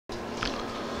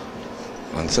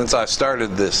And since I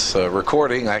started this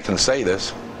recording, I can say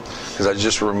this because I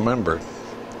just remembered.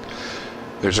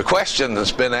 There's a question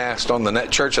that's been asked on the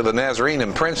Church of the Nazarene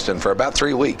in Princeton for about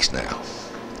 3 weeks now.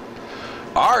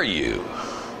 Are you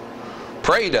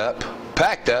prayed up,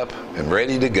 packed up, and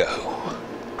ready to go?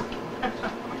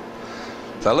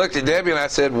 So I looked at Debbie and I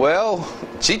said, well,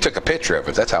 she took a picture of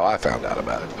it. That's how I found out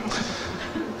about it.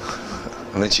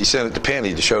 And then she sent it to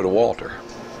Penny to show to Walter.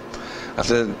 I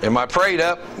said, am I prayed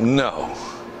up? No.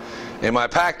 Am I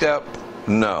packed up?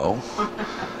 No.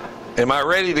 Am I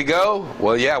ready to go?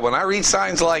 Well, yeah, when I read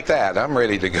signs like that, I'm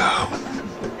ready to go.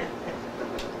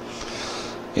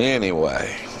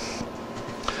 Anyway,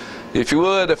 if you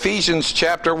would, Ephesians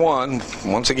chapter 1,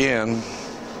 once again.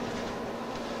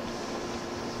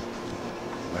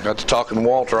 I got to talking to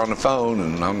Walter on the phone,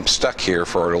 and I'm stuck here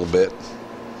for a little bit.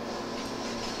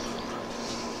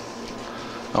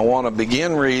 I want to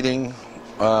begin reading,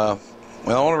 I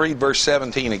want to read verse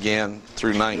 17 again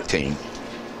through 19.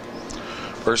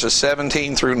 Verses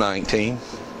 17 through 19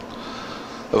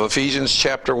 of Ephesians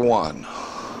chapter 1.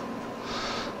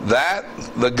 That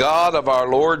the God of our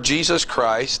Lord Jesus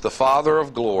Christ, the Father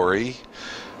of glory,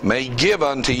 may give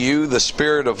unto you the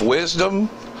spirit of wisdom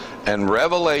and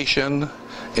revelation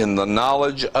in the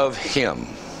knowledge of Him,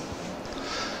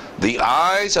 the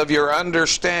eyes of your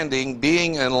understanding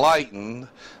being enlightened,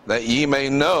 that ye may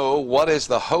know what is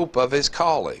the hope of His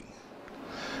calling,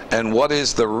 and what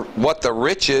the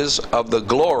riches of the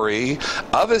glory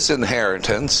of His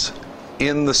inheritance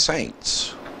in the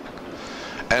saints,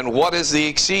 and what is the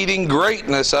exceeding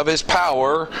greatness of His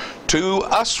power to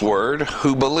usward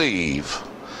who believe,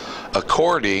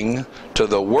 according to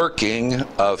the working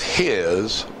of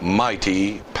His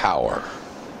mighty power.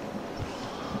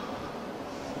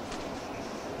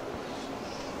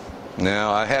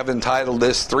 Now, I have entitled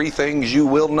this 3 Things You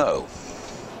Will Know.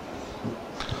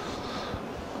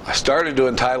 I started to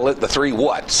entitle it the 3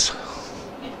 Whats,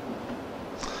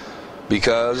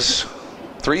 because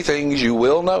 3 things you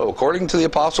will know. According to the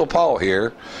Apostle Paul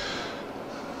here,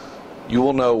 you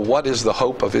will know what is the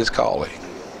hope of his calling.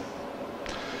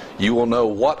 You will know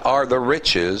what are the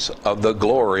riches of the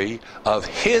glory of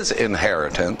his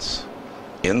inheritance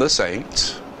in the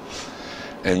saints.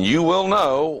 And you will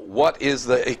know what is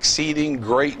the exceeding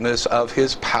greatness of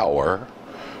his power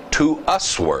to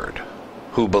usward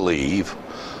who believe,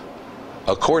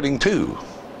 according to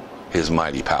his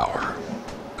mighty power.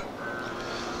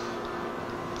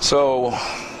 So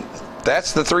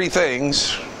that's the 3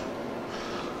 things.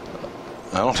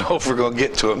 I don't know if we're going to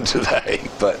get to them today,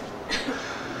 but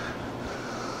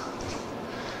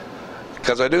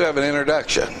because I do have an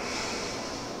introduction.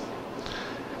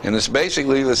 And it's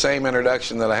basically the same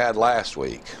introduction that I had last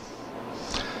week.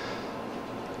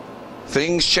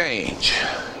 Things change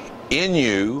in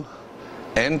you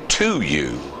and to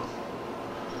you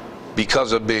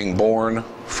because of being born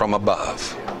from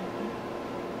above.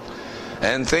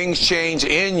 And things change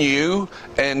in you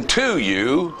and to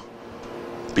you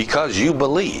because you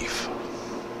believe.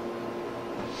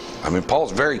 I mean,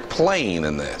 Paul's very plain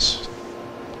in this.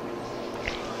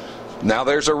 Now,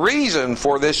 there's a reason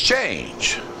for this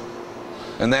change.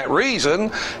 And that reason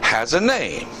has a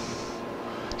name.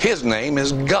 His name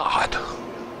is God.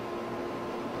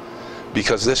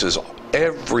 Because this is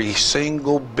every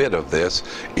single bit of this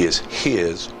is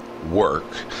His work,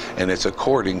 and it's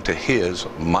according to His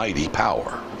mighty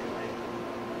power.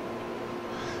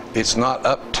 It's not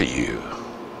up to you.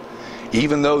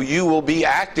 Even though you will be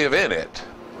active in it,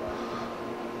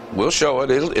 we'll show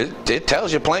it. It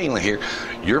tells you plainly here,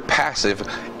 you're passive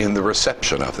in the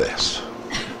reception of this.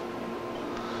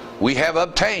 We have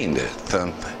obtained it.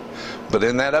 But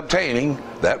in that obtaining,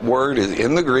 that word is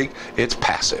in the Greek, it's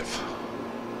passive.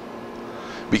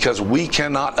 Because we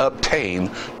cannot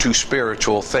obtain to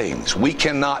spiritual things. We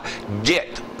cannot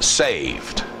get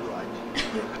saved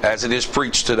as it is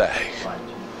preached today.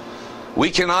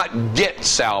 We cannot get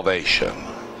salvation.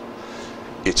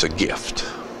 It's a gift.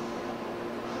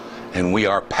 And we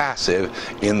are passive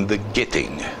in the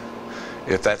getting.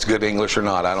 If that's good English or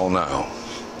not, I don't know.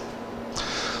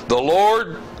 The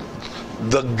Lord,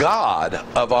 the God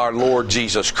of our Lord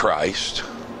Jesus Christ,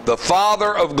 the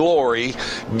Father of glory,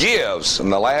 gives, in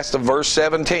the last of verse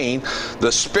 17,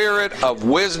 the spirit of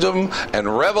wisdom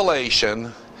and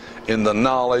revelation in the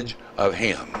knowledge of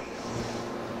Him.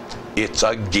 It's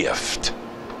a gift.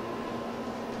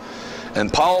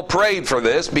 And Paul prayed for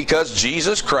this because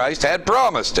Jesus Christ had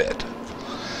promised it.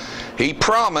 He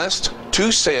promised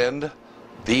to send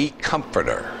the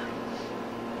Comforter,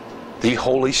 the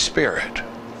Holy Spirit.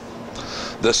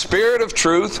 The Spirit of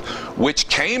truth, which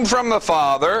came from the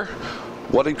Father.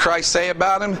 What did Christ say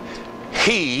about Him?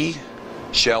 He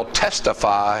shall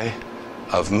testify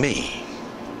of me.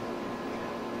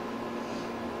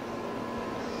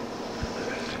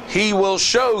 He will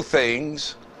show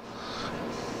things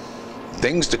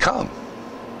to come.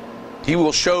 He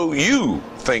will show you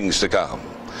things to come.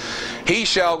 He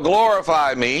shall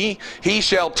glorify me. He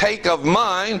shall take of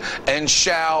mine and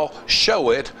shall show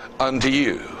it unto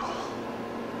you.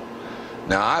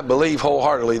 Now, I believe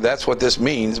wholeheartedly that's what this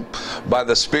means by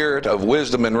the spirit of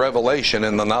wisdom and revelation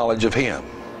and the knowledge of Him.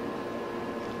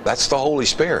 That's the Holy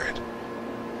Spirit.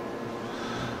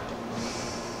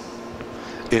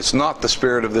 It's not the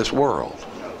spirit of this world.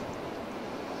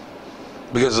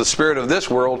 Because the spirit of this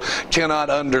world cannot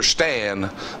understand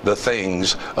the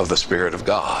things of the Spirit of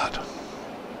God.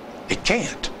 It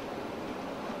can't.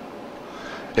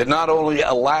 It not only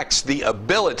lacks the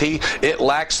ability, it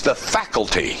lacks the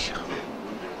faculty.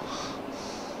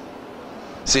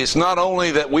 See, it's not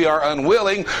only that we are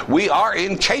unwilling, we are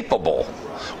incapable.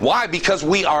 Why? Because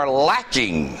we are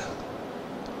lacking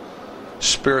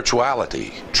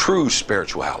spirituality, true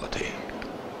spirituality.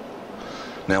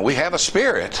 Now, we have a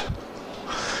spirit.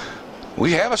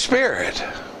 We have a spirit,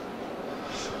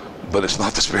 but it's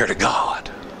not the Spirit of God.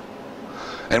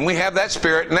 And we have that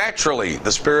spirit naturally,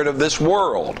 the spirit of this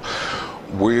world.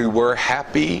 We were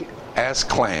happy as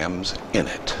clams in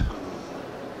it.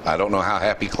 I don't know how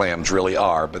happy clams really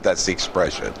are, but that's the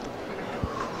expression.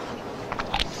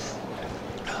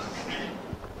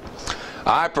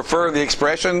 I prefer the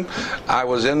expression, I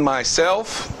was in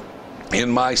myself, in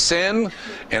my sin,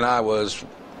 and I was,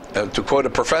 to quote a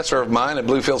professor of mine at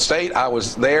Bluefield State, I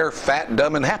was there fat,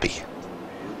 dumb, and happy.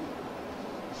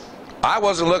 I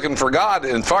wasn't looking for God,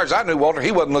 and as far as I knew, Walter,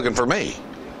 He wasn't looking for me.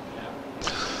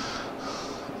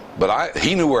 But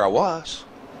He knew where I was.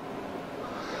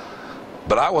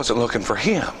 But I wasn't looking for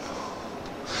Him.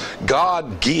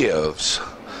 God gives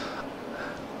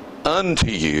unto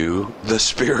you the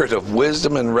spirit of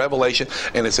wisdom and revelation,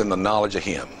 and it's in the knowledge of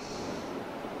Him.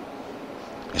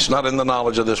 It's not in the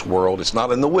knowledge of this world. It's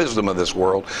not in the wisdom of this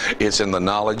world. It's in the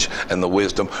knowledge and the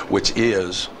wisdom which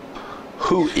is,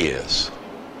 who is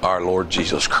our Lord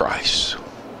Jesus Christ.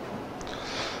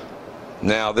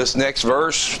 Now, this next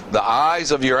verse, the eyes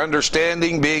of your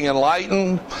understanding being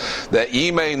enlightened, that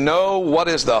ye may know what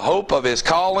is the hope of His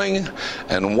calling,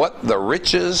 and what the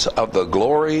riches of the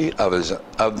glory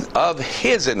of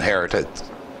His inheritance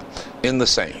in the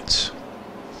saints.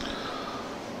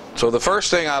 So the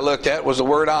first thing I looked at was the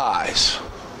word eyes.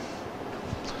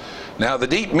 Now, the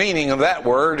deep meaning of that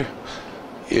word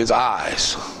is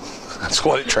eyes. That's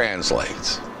what it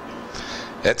translates.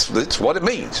 That's what it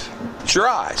means. It's your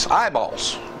eyes,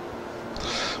 eyeballs.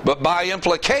 But by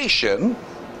implication,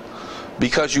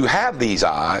 because you have these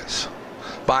eyes,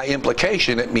 by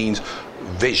implication it means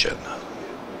vision.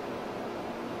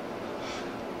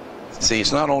 See,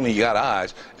 it's not only you got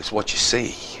eyes, it's what you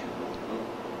see.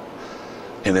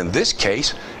 And in this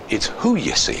case, it's who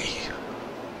you see.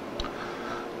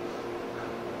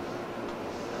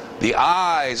 The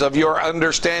eyes of your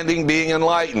understanding being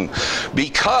enlightened.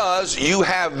 Because you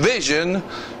have vision,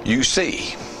 you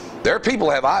see. There are people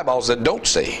who have eyeballs that don't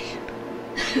see.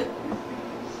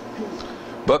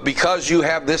 But because you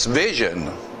have this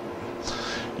vision,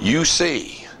 you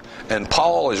see. And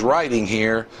Paul is writing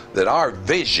here that our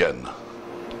vision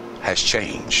has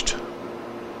changed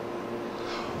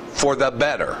for the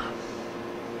better.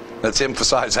 Let's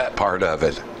emphasize that part of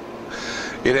it.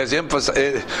 It has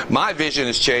emphasized, my vision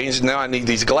has changed. Now I need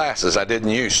these glasses I didn't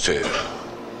used to.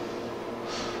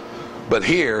 But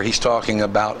here he's talking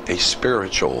about a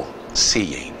spiritual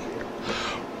seeing.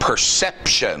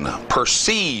 Perception.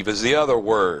 Perceive is the other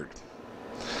word.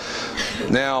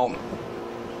 Now,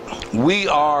 we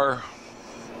are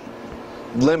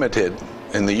limited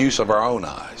in the use of our own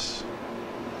eyes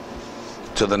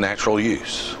to the natural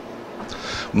use.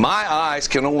 My eyes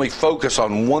can only focus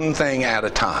on one thing at a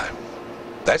time.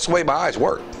 That's the way my eyes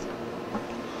work.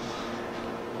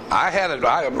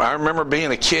 I remember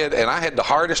being a kid, and I had the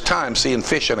hardest time seeing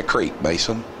fish in a creek,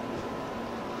 Mason.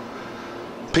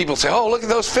 People say, "Oh, look at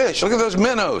those fish! Look at those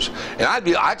minnows!" And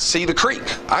I'd see the creek,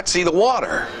 I'd see the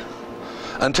water,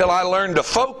 until I learned to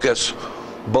focus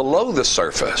below the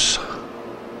surface.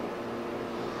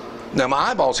 Now my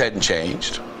eyeballs hadn't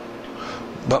changed,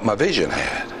 but my vision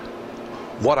had.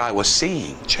 What I was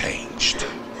seeing changed.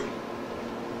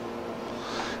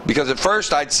 Because at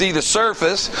first I'd see the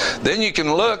surface, then you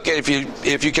can look, if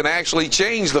you can actually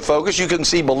change the focus, you can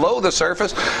see below the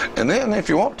surface, and then if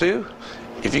you want to,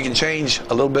 if you can change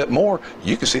a little bit more,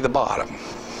 you can see the bottom.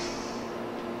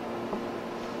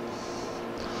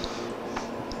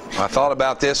 I thought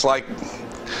about this like,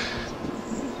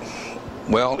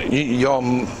 well,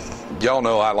 y'all y'all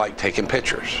know I like taking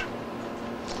pictures.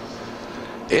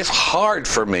 It's hard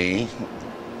for me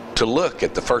to look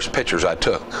at the first pictures I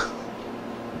took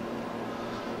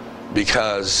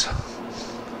because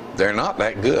they're not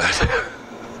that good.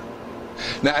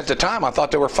 Now, at the time, I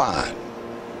thought they were fine.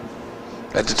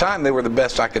 At the time, they were the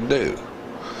best I could do.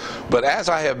 But as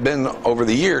I have been over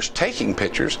the years taking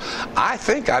pictures, I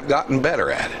think I've gotten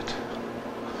better at it.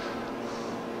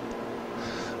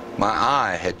 My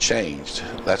eye had changed.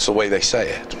 That's the way they say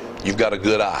it. You've got a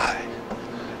good eye.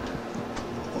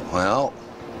 Well,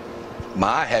 my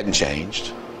eye hadn't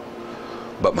changed,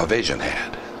 but my vision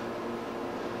had.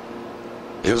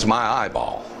 It was my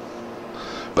eyeball.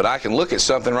 But I can look at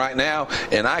something right now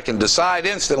and I can decide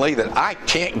instantly that I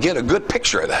can't get a good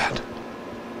picture of that.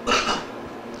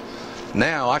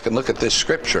 Now I can look at this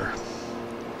scripture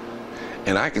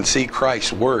and I can see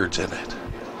Christ's words in it.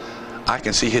 I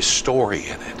can see his story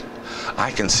in it.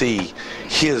 I can see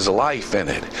his life in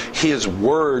it, his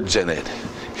words in it,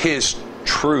 his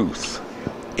truth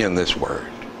in this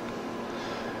word.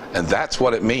 And that's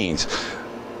what it means.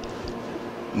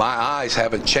 My eyes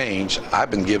haven't changed.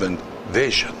 I've been given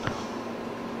vision.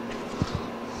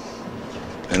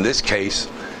 In this case,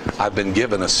 I've been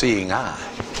given a seeing eye.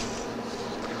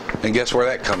 And guess where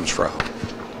that comes from?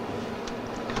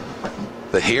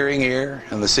 The hearing ear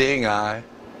and the seeing eye,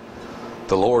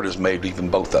 the Lord has made even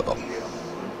both of them.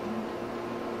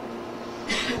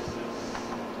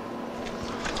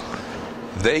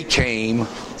 They came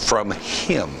from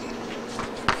him.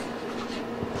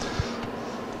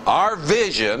 Our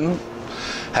vision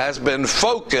has been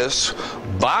focused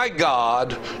by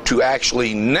God to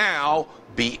actually now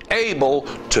be able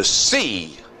to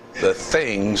see the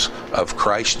things of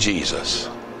Christ Jesus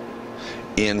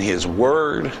in his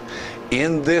word,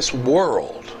 in this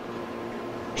world,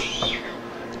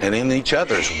 and in each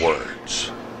other's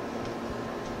words.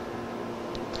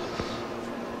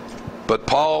 But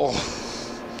Paul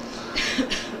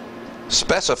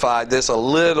specified this a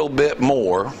little bit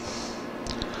more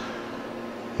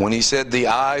when he said the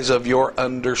eyes of your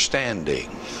understanding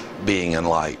being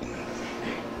enlightened.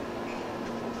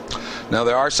 Now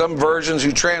there are some versions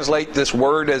who translate this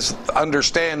word as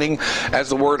understanding as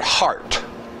the word heart.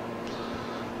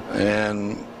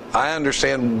 And I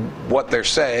understand what they're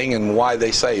saying and why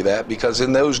they say that, because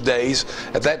in those days,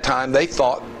 at that time, they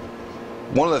thought,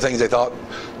 one of the things they thought,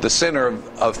 the center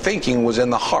of thinking was in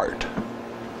the heart.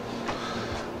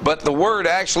 But the word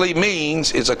actually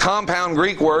means, it's a compound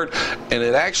Greek word, and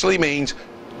it actually means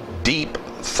deep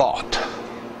thought.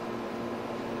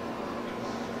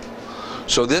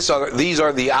 So these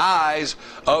are the eyes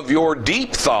of your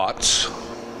deep thoughts.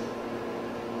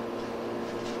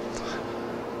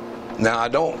 Now, I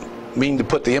don't mean to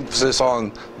put the emphasis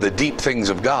on the deep things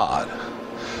of God.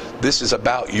 This is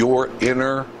about your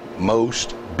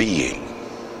innermost being.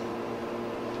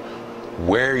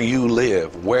 Where you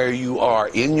live, where you are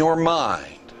in your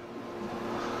mind.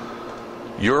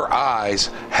 Your eyes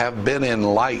have been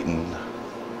enlightened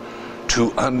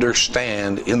to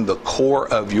understand in the core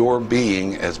of your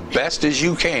being, as best as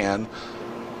you can,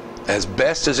 as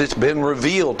best as it's been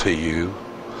revealed to you,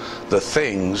 the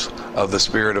things of the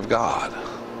Spirit of God.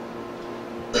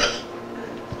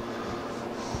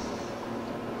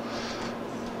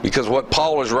 Because what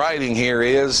Paul is writing here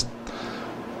is,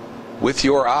 with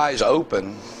your eyes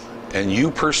open and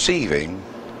you perceiving,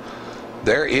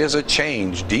 there is a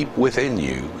change deep within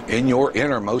you in your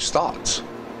innermost thoughts.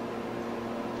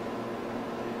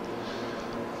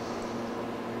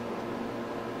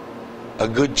 A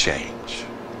good change.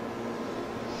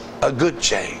 A good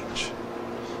change.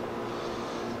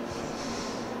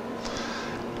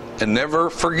 And never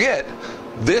forget,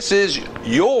 this is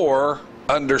your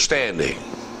understanding.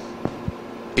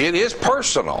 It is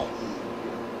personal.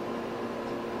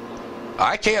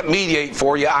 I can't mediate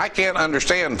for you. I can't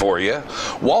understand for you.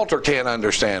 Walter can't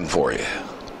understand for you.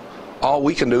 All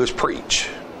we can do is preach.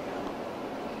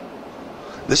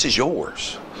 This is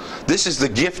yours. This is the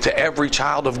gift to every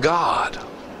child of God.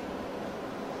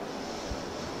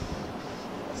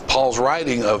 Paul's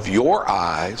writing of your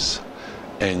eyes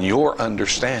and your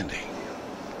understanding.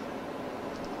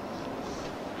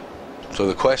 So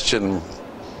the question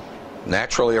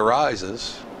naturally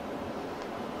arises,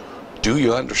 do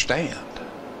you understand?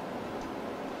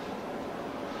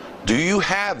 Do you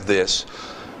have this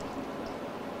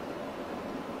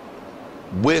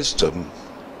wisdom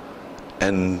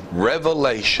and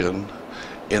revelation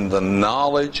in the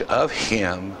knowledge of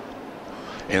Him?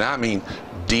 And I mean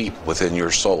deep within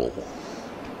your soul,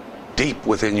 deep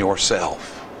within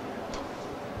yourself.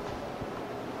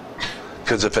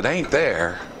 Because if it ain't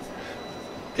there,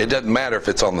 it doesn't matter if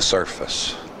it's on the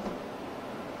surface.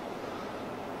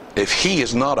 if he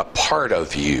is not a part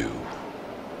of you,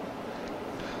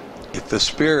 if the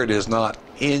Spirit is not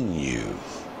in you,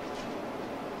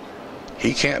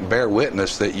 he can't bear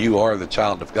witness that you are the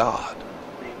child of God.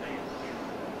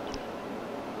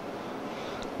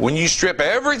 When you strip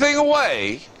everything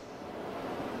away,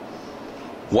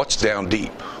 what's down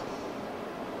deep?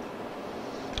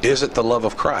 Is it the love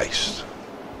of Christ?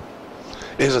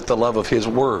 Is it the love of his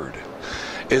word?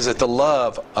 Is it the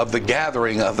love of the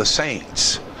gathering of the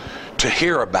saints to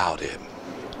hear about him,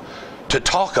 to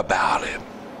talk about him,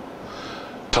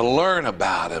 to learn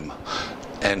about him,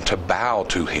 and to bow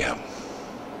to him?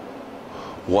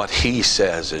 What he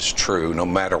says is true, no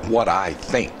matter what I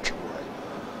think.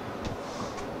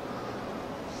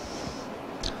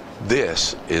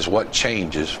 This is what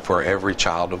changes for every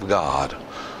child of God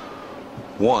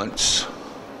once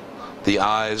the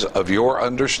eyes of your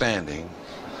understanding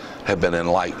have been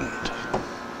enlightened.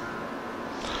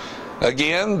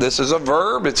 Again, this is a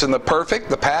verb. It's in the perfect,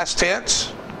 the past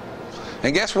tense.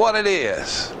 And guess what it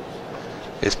is?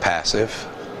 It's passive.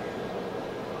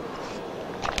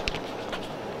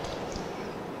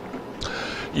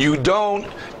 You don't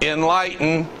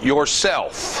enlighten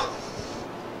yourself.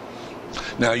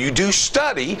 Now, you do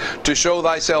study to show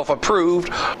thyself approved,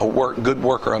 a good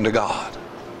worker unto God.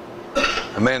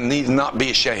 A man need not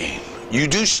be ashamed. You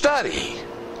do study.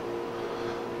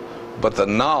 But the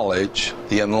knowledge,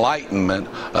 the enlightenment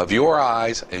of your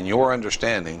eyes and your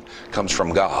understanding comes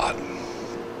from God.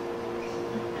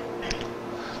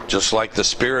 Just like the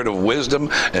spirit of wisdom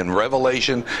and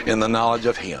revelation in the knowledge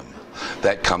of him.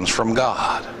 That comes from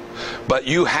God. But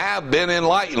you have been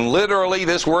enlightened. Literally,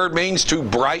 this word means to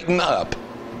brighten up.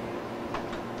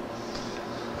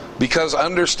 Because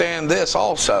understand this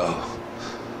also.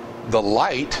 The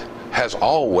light has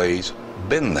always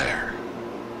been there.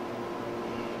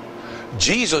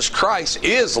 Jesus Christ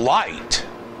is light.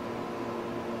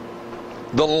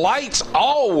 The light's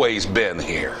always been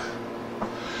here.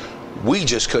 We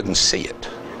just couldn't see it.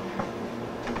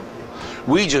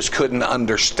 We just couldn't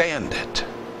understand it.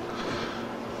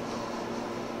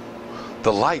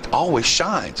 The light always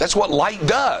shines. That's what light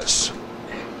does.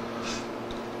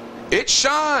 It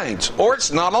shines, or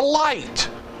it's not a light.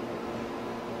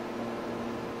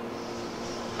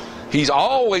 He's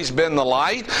always been the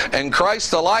light, and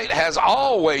Christ the light has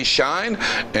always shined,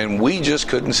 and we just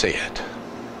couldn't see it.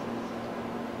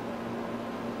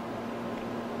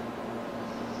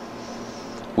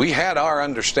 We had our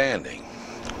understanding.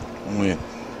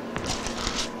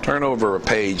 Turn over a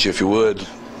page, if you would.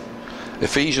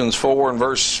 Ephesians 4 and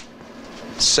verse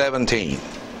 17.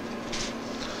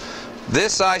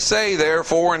 This I say,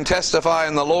 therefore, and testify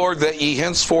in the Lord, that ye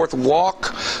henceforth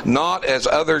walk not as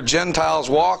other Gentiles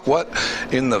walk, what?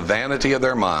 In the vanity of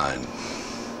their mind.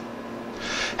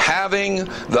 Having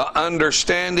the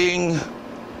understanding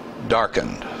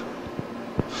darkened.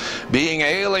 Being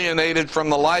alienated from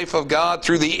the life of God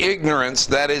through the ignorance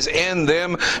that is in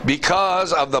them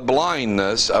because of the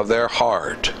blindness of their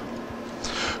heart.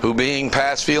 Who being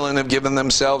past feeling have given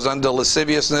themselves unto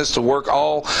lasciviousness to work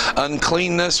all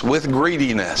uncleanness with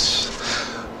greediness.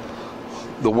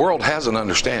 The world has an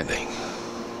understanding.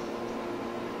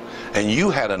 And you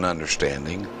had an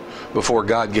understanding before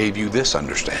God gave you this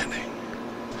understanding.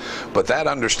 But that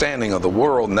understanding of the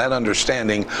world and that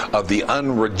understanding of the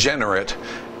unregenerate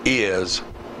is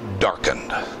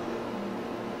darkened.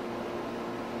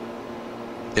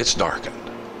 It's darkened.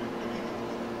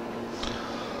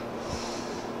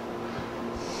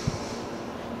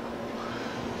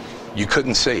 You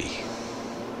couldn't see.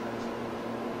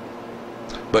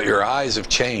 But your eyes have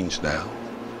changed now.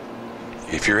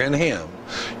 If you're in him,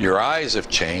 your eyes have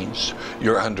changed.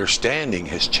 Your understanding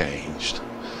has changed.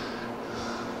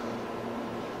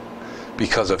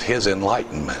 Because of his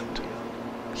enlightenment.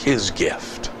 His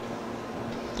gift.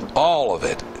 All of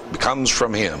it comes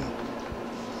from him.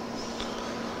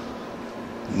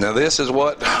 Now this is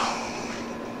what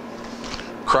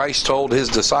Christ told his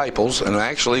disciples, and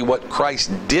actually what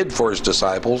Christ did for his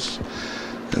disciples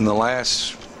in the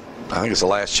last, I think it's the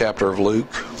last chapter of Luke,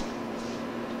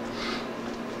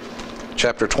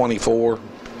 chapter 24.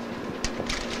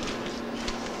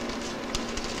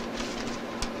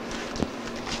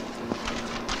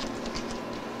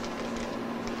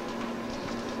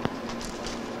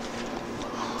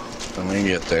 Let me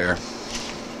get there.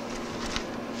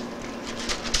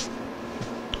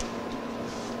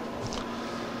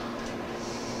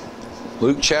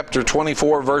 Luke chapter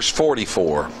 24, verse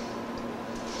 44.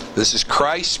 This is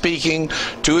Christ speaking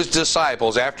to his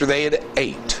disciples after they had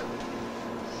ate.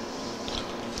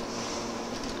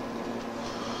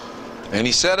 And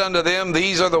he said unto them,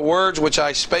 These are the words which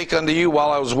I spake unto you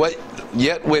while I was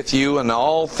yet with you, and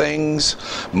all things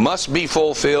must be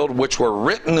fulfilled which were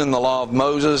written in the law of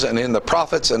Moses and in the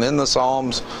prophets and in the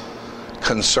Psalms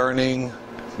concerning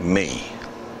me.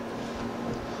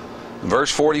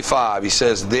 Verse 45, he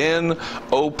says, Then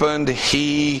opened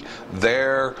he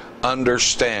their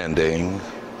understanding,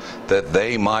 that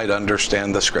they might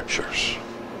understand the Scriptures.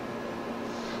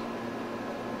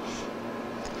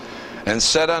 And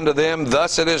said unto them,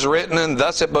 Thus it is written, and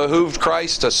thus it behooved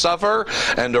Christ to suffer,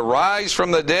 and to rise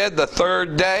from the dead the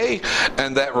third day,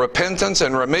 and that repentance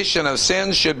and remission of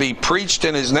sins should be preached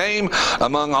in his name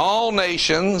among all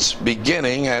nations,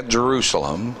 beginning at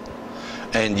Jerusalem.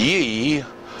 And ye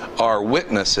are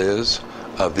witnesses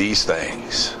of these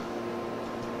things.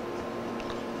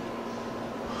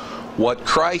 What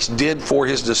Christ did for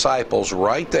his disciples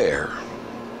right there,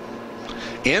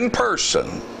 in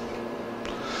person,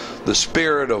 the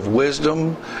Spirit of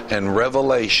wisdom and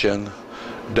revelation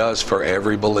does for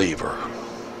every believer.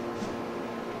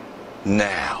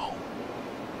 Now.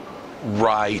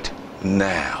 Right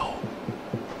now.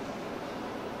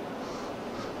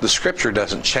 The Scripture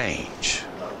doesn't change.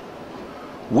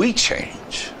 We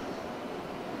change.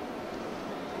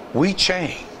 We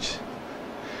change.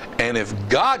 And if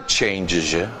God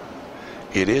changes you,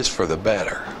 it is for the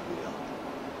better.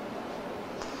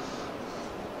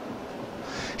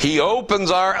 He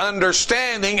opens our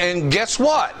understanding, and guess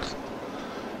what?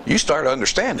 You start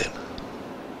understanding.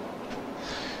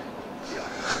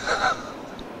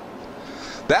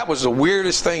 That was the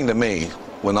weirdest thing to me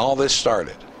when all this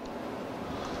started.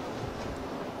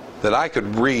 That I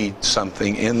could read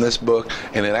something in this book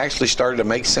and it actually started to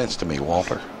make sense to me,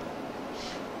 Walter.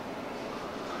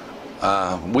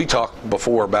 We talked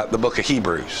before about the book of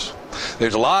Hebrews.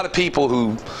 There's a lot of people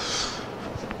who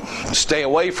stay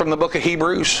away from the book of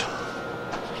Hebrews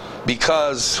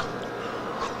because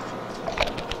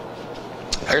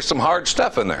there's some hard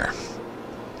stuff in there.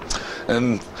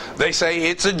 And they say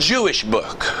it's a Jewish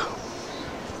book.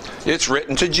 It's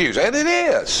written to Jews. And it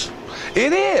is.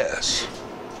 It is.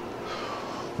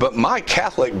 But my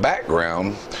Catholic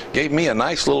background gave me a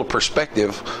nice little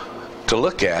perspective to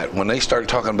look at when they started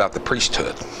talking about the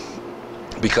priesthood.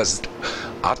 Because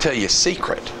I'll tell you a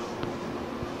secret.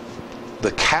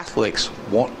 The Catholics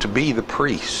want to be the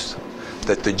priests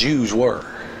that the Jews were.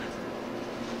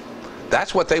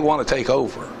 That's what they want to take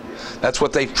over. That's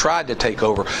what they've tried to take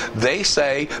over. They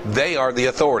say they are the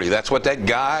authority. That's what that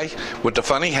guy with the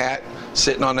funny hat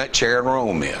sitting on that chair in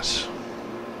Rome is.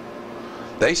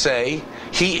 They say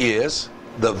he is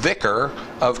the vicar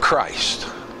of Christ.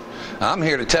 I'm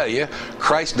here to tell you,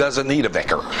 Christ doesn't need a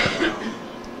vicar.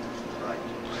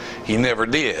 He never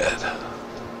did.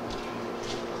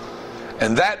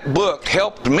 And that book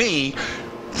helped me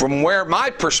from where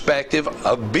my perspective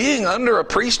of being under a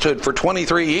priesthood for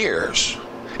 23 years,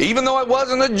 even though it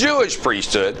wasn't a Jewish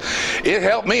priesthood, it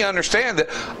helped me understand that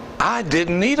I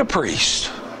didn't need a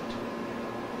priest.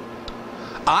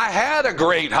 I had a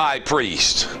great high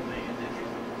priest.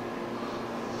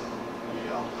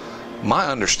 My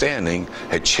understanding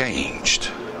had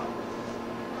changed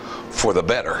for the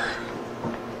better.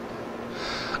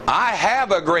 I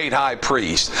have a great high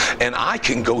priest, and I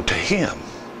can go to him.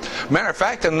 Matter of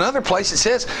fact, in another place it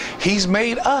says, he's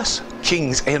made us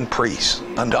kings and priests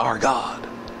unto our God.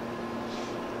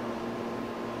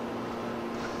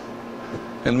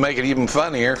 And to make it even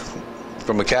funnier,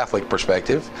 from a Catholic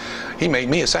perspective, he made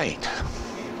me a saint.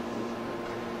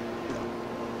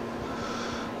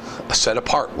 A set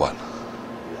apart one.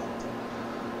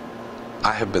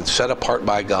 I have been set apart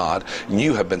by God, and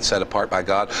you have been set apart by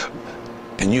God,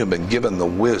 and you have been given the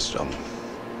wisdom,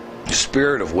 the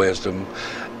spirit of wisdom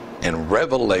and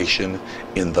revelation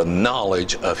in the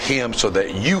knowledge of him so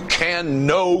that you can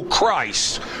know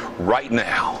Christ right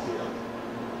now.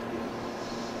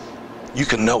 You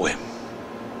can know him.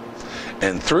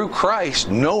 And through Christ,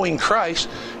 knowing Christ,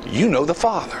 you know the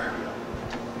Father.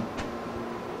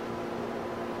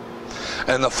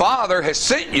 And the Father has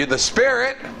sent you the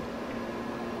Spirit.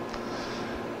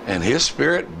 And his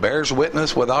Spirit bears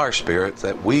witness with our spirit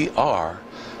that we are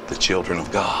the children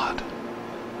of God.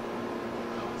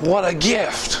 What a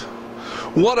gift.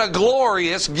 What a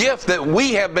glorious gift that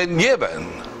we have been given.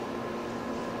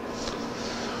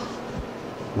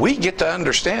 We get to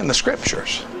understand the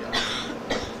Scriptures.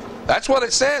 That's what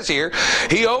it says here.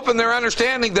 He opened their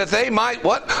understanding that they might,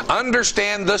 what?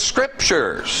 Understand the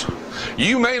Scriptures.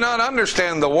 You may not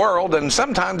understand the world, and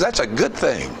sometimes that's a good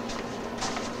thing.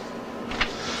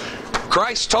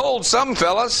 Christ told some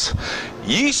fellas,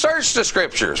 ye search the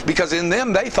Scriptures, because in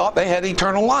them they thought they had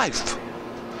eternal life.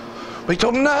 But he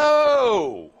told them,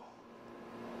 no.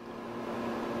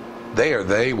 they are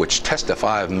they which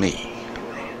testify of me.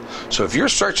 So if you're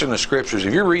searching the Scriptures,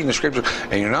 if you're reading the Scriptures,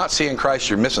 and you're not seeing Christ,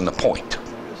 you're missing the point.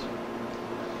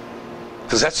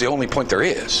 Because that's the only point there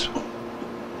is.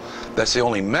 That's the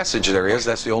only message there is.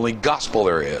 That's the only gospel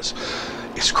there is.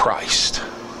 It's Christ.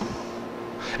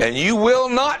 And you will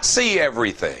not see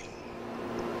everything.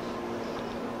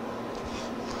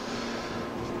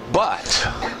 But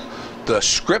the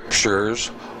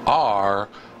Scriptures are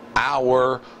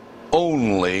our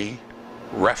only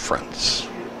reference.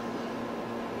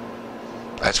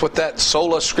 That's what that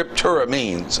sola scriptura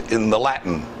means in the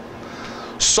Latin.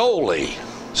 Solely,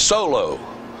 solo,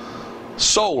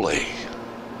 solely,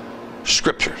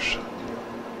 Scriptures.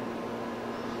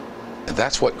 And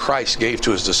that's what Christ gave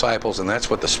to his disciples, and that's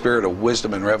what the Spirit of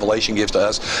wisdom and revelation gives to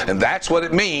us, and that's what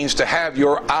it means to have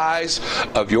the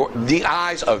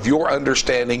eyes of your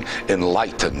understanding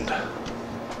enlightened.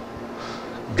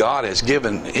 God has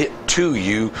given it to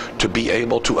you to be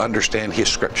able to understand his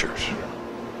Scriptures.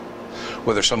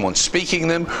 Whether someone's speaking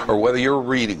them or whether you're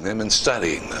reading them and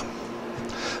studying them.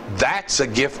 That's a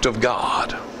gift of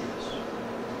God.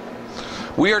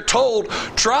 We are told,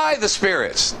 try the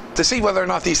spirits to see whether or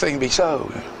not these things be so.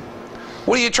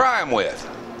 What do you try them with?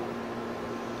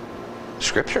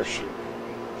 Scriptures.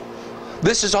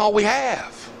 This is all we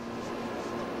have.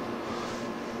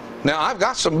 Now, I've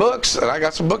got some books, and I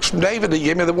got some books from David that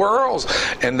gave me the worlds,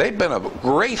 and they've been a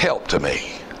great help to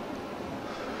me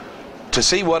to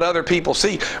see what other people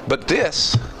see. But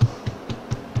this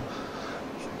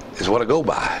is what I go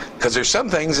by. Because there's some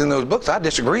things in those books I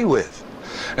disagree with.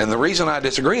 And the reason I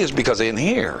disagree is because in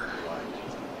here,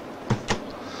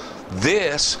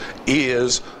 this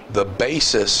is the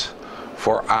basis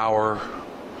for our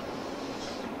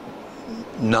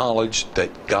knowledge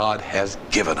that God has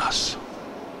given us.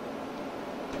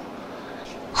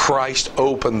 Christ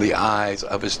opened the eyes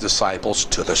of his disciples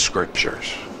to the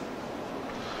Scriptures.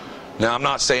 Now, I'm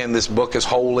not saying this book is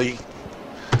holy.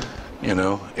 You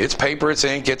know, it's paper, it's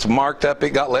ink, it's marked up, it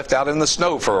got left out in the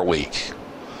snow for a week.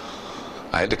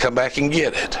 I had to come back and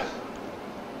get it.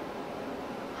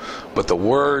 But the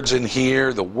word's in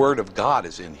here, the Word of God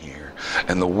is in here.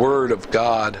 And the Word of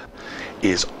God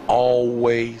is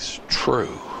always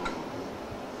true.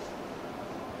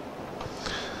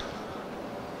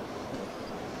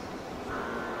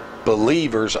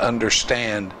 Believers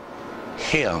understand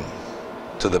him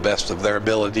to the best of their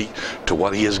ability, to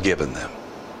what he has given them.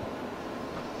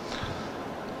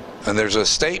 And there's a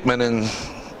statement in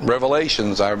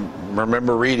Revelations, I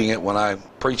remember reading it when I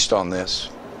preached on this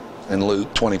in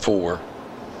Luke 24.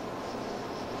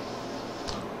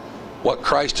 What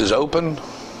Christ has opened,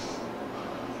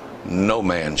 no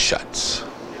man shuts.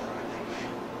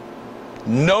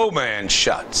 No man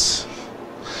shuts.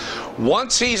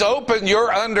 Once he's opened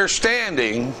your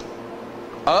understanding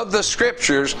of the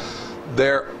Scriptures,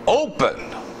 they're open,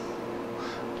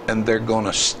 and they're going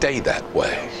to stay that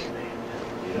way.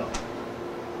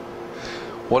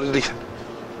 What did he?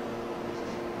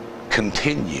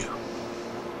 Continue.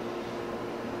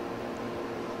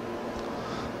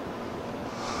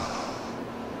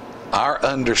 Our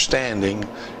understanding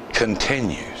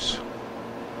continues.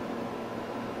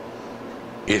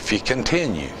 If you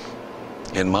continue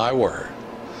in my word,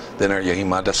 then are ye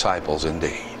my disciples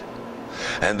indeed.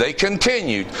 And they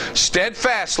continued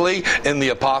steadfastly in the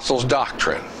apostles'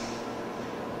 doctrine.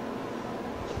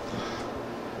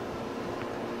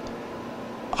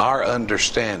 Our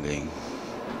understanding,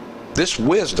 this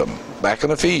wisdom, back in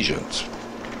Ephesians,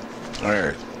 all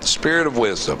right, the spirit of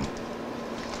wisdom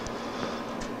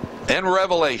and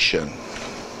revelation.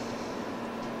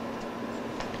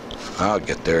 I'll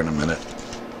get there in a minute.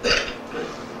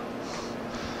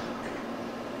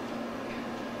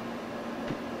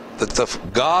 That the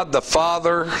God the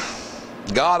Father,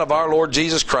 God of our Lord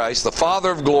Jesus Christ, the Father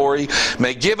of glory,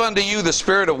 may give unto you the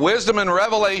spirit of wisdom and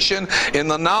revelation in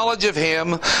the knowledge of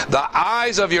him, the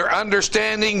eyes of your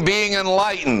understanding being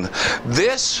enlightened.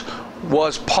 This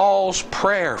was Paul's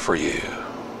prayer for you.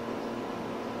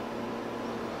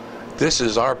 This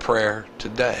is our prayer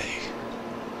today,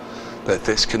 that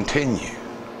this continue.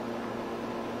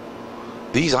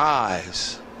 These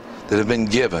eyes that have been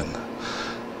given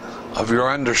of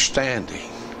your understanding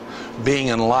being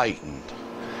enlightened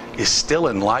is still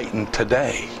enlightened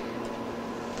today.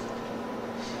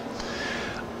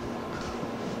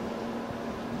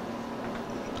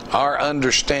 Our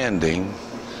understanding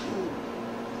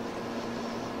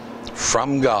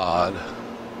from God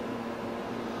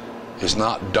is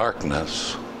not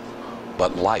darkness,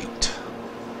 but light.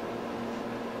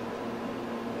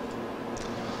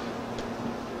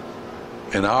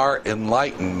 And our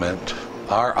enlightenment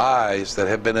our eyes that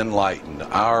have been enlightened,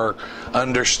 our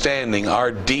understanding,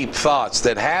 our deep thoughts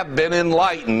that have been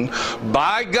enlightened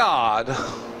by God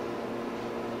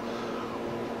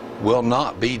will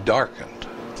not be darkened.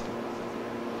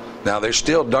 Now, there's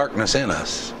still darkness in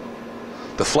us.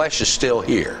 The flesh is still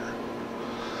here.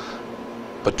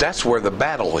 But that's where the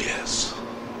battle is.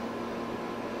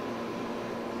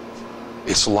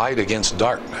 It's light against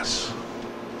darkness.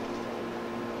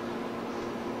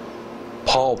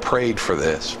 Paul prayed for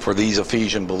this, for these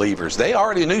Ephesian believers. They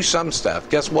already knew some stuff.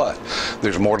 Guess what?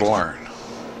 There's more to learn.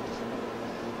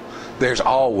 There's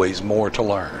always more to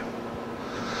learn.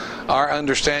 Our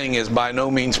understanding is by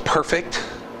no means perfect,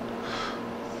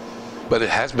 but it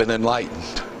has been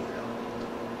enlightened.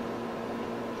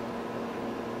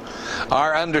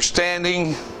 Our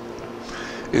understanding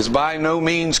is by no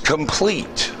means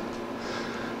complete.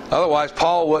 Otherwise,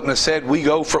 Paul wouldn't have said we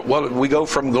go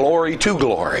from glory to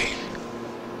glory.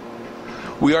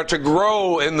 We are to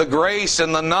grow in the grace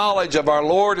and the knowledge of our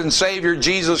Lord and Savior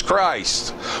Jesus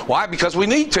Christ. Why? Because we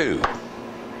need to.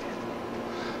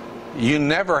 You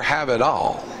never have it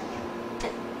all.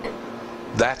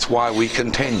 That's why we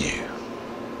continue.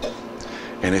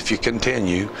 And if you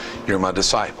continue, you're my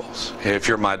disciples. And if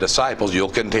you're my disciples, you'll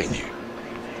continue.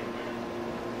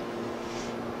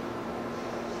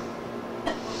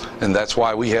 And that's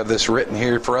why we have this written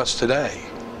here for us today.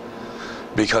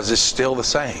 Because it's still the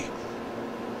same.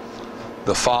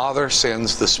 The Father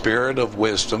sends the Spirit of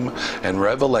wisdom and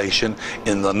revelation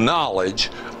in the knowledge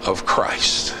of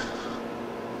Christ.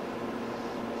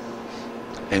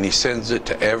 And He sends it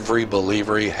to every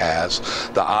believer He has,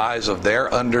 the eyes of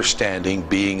their understanding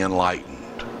being enlightened.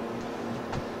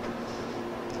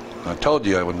 I told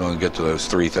you I wasn't going to get to those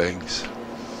three things.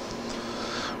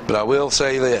 But I will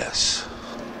say this.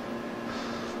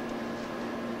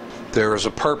 There is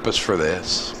a purpose for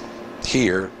this.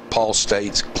 Here, Paul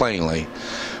states plainly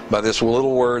by this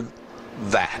little word,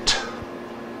 that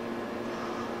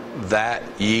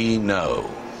ye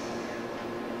know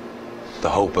the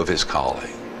hope of His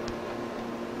calling.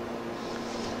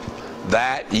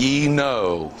 That ye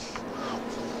know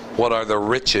what are the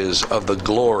riches of the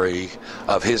glory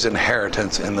of His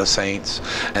inheritance in the saints,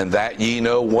 and that ye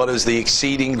know what is the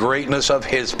exceeding greatness of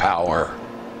His power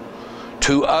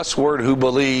to usward who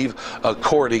believe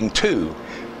according to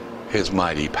His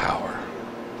mighty power.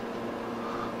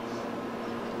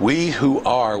 We who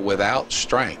are without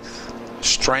strength,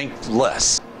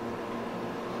 strengthless,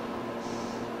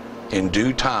 in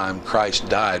due time Christ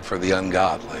died for the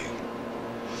ungodly.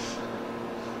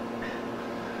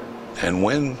 And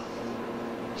when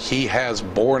He has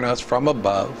borne us from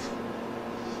above,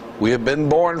 we have been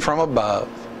born from above,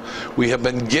 we have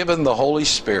been given the Holy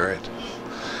Spirit,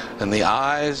 and the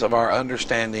eyes of our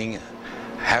understanding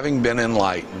having been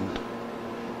enlightened,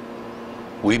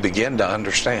 we begin to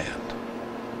understand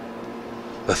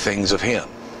the things of Him.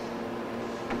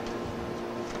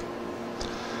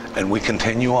 And we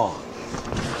continue on.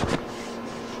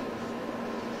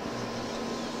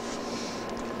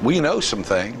 We know some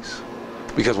things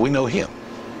because we know Him.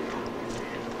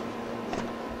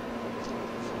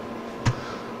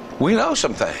 We know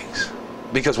some things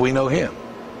because we know Him.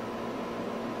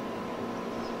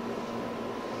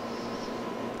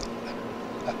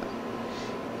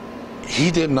 He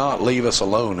did not leave us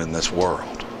alone in this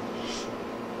world.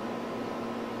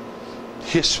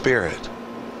 His Spirit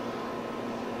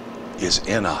is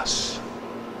in us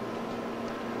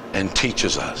and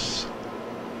teaches us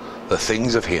the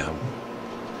things of Him,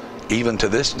 even to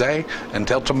this day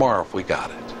until tomorrow if we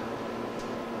got it.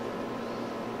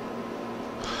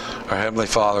 Our Heavenly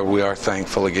Father, we are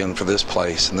thankful again for this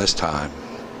place and this time.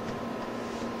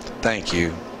 Thank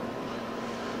You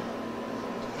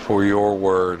for Your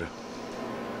word,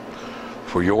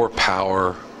 for Your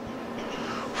power,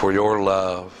 for Your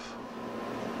love,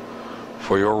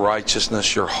 for Your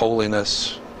righteousness, Your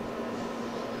holiness.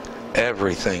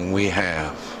 Everything we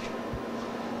have,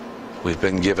 we've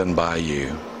been given by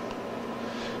You.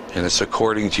 And it's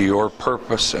according to Your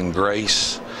purpose and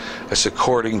grace. It's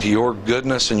according to Your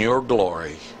goodness and Your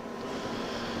glory.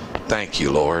 Thank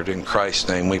You, Lord. In Christ's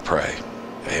name we pray.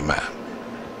 Amen.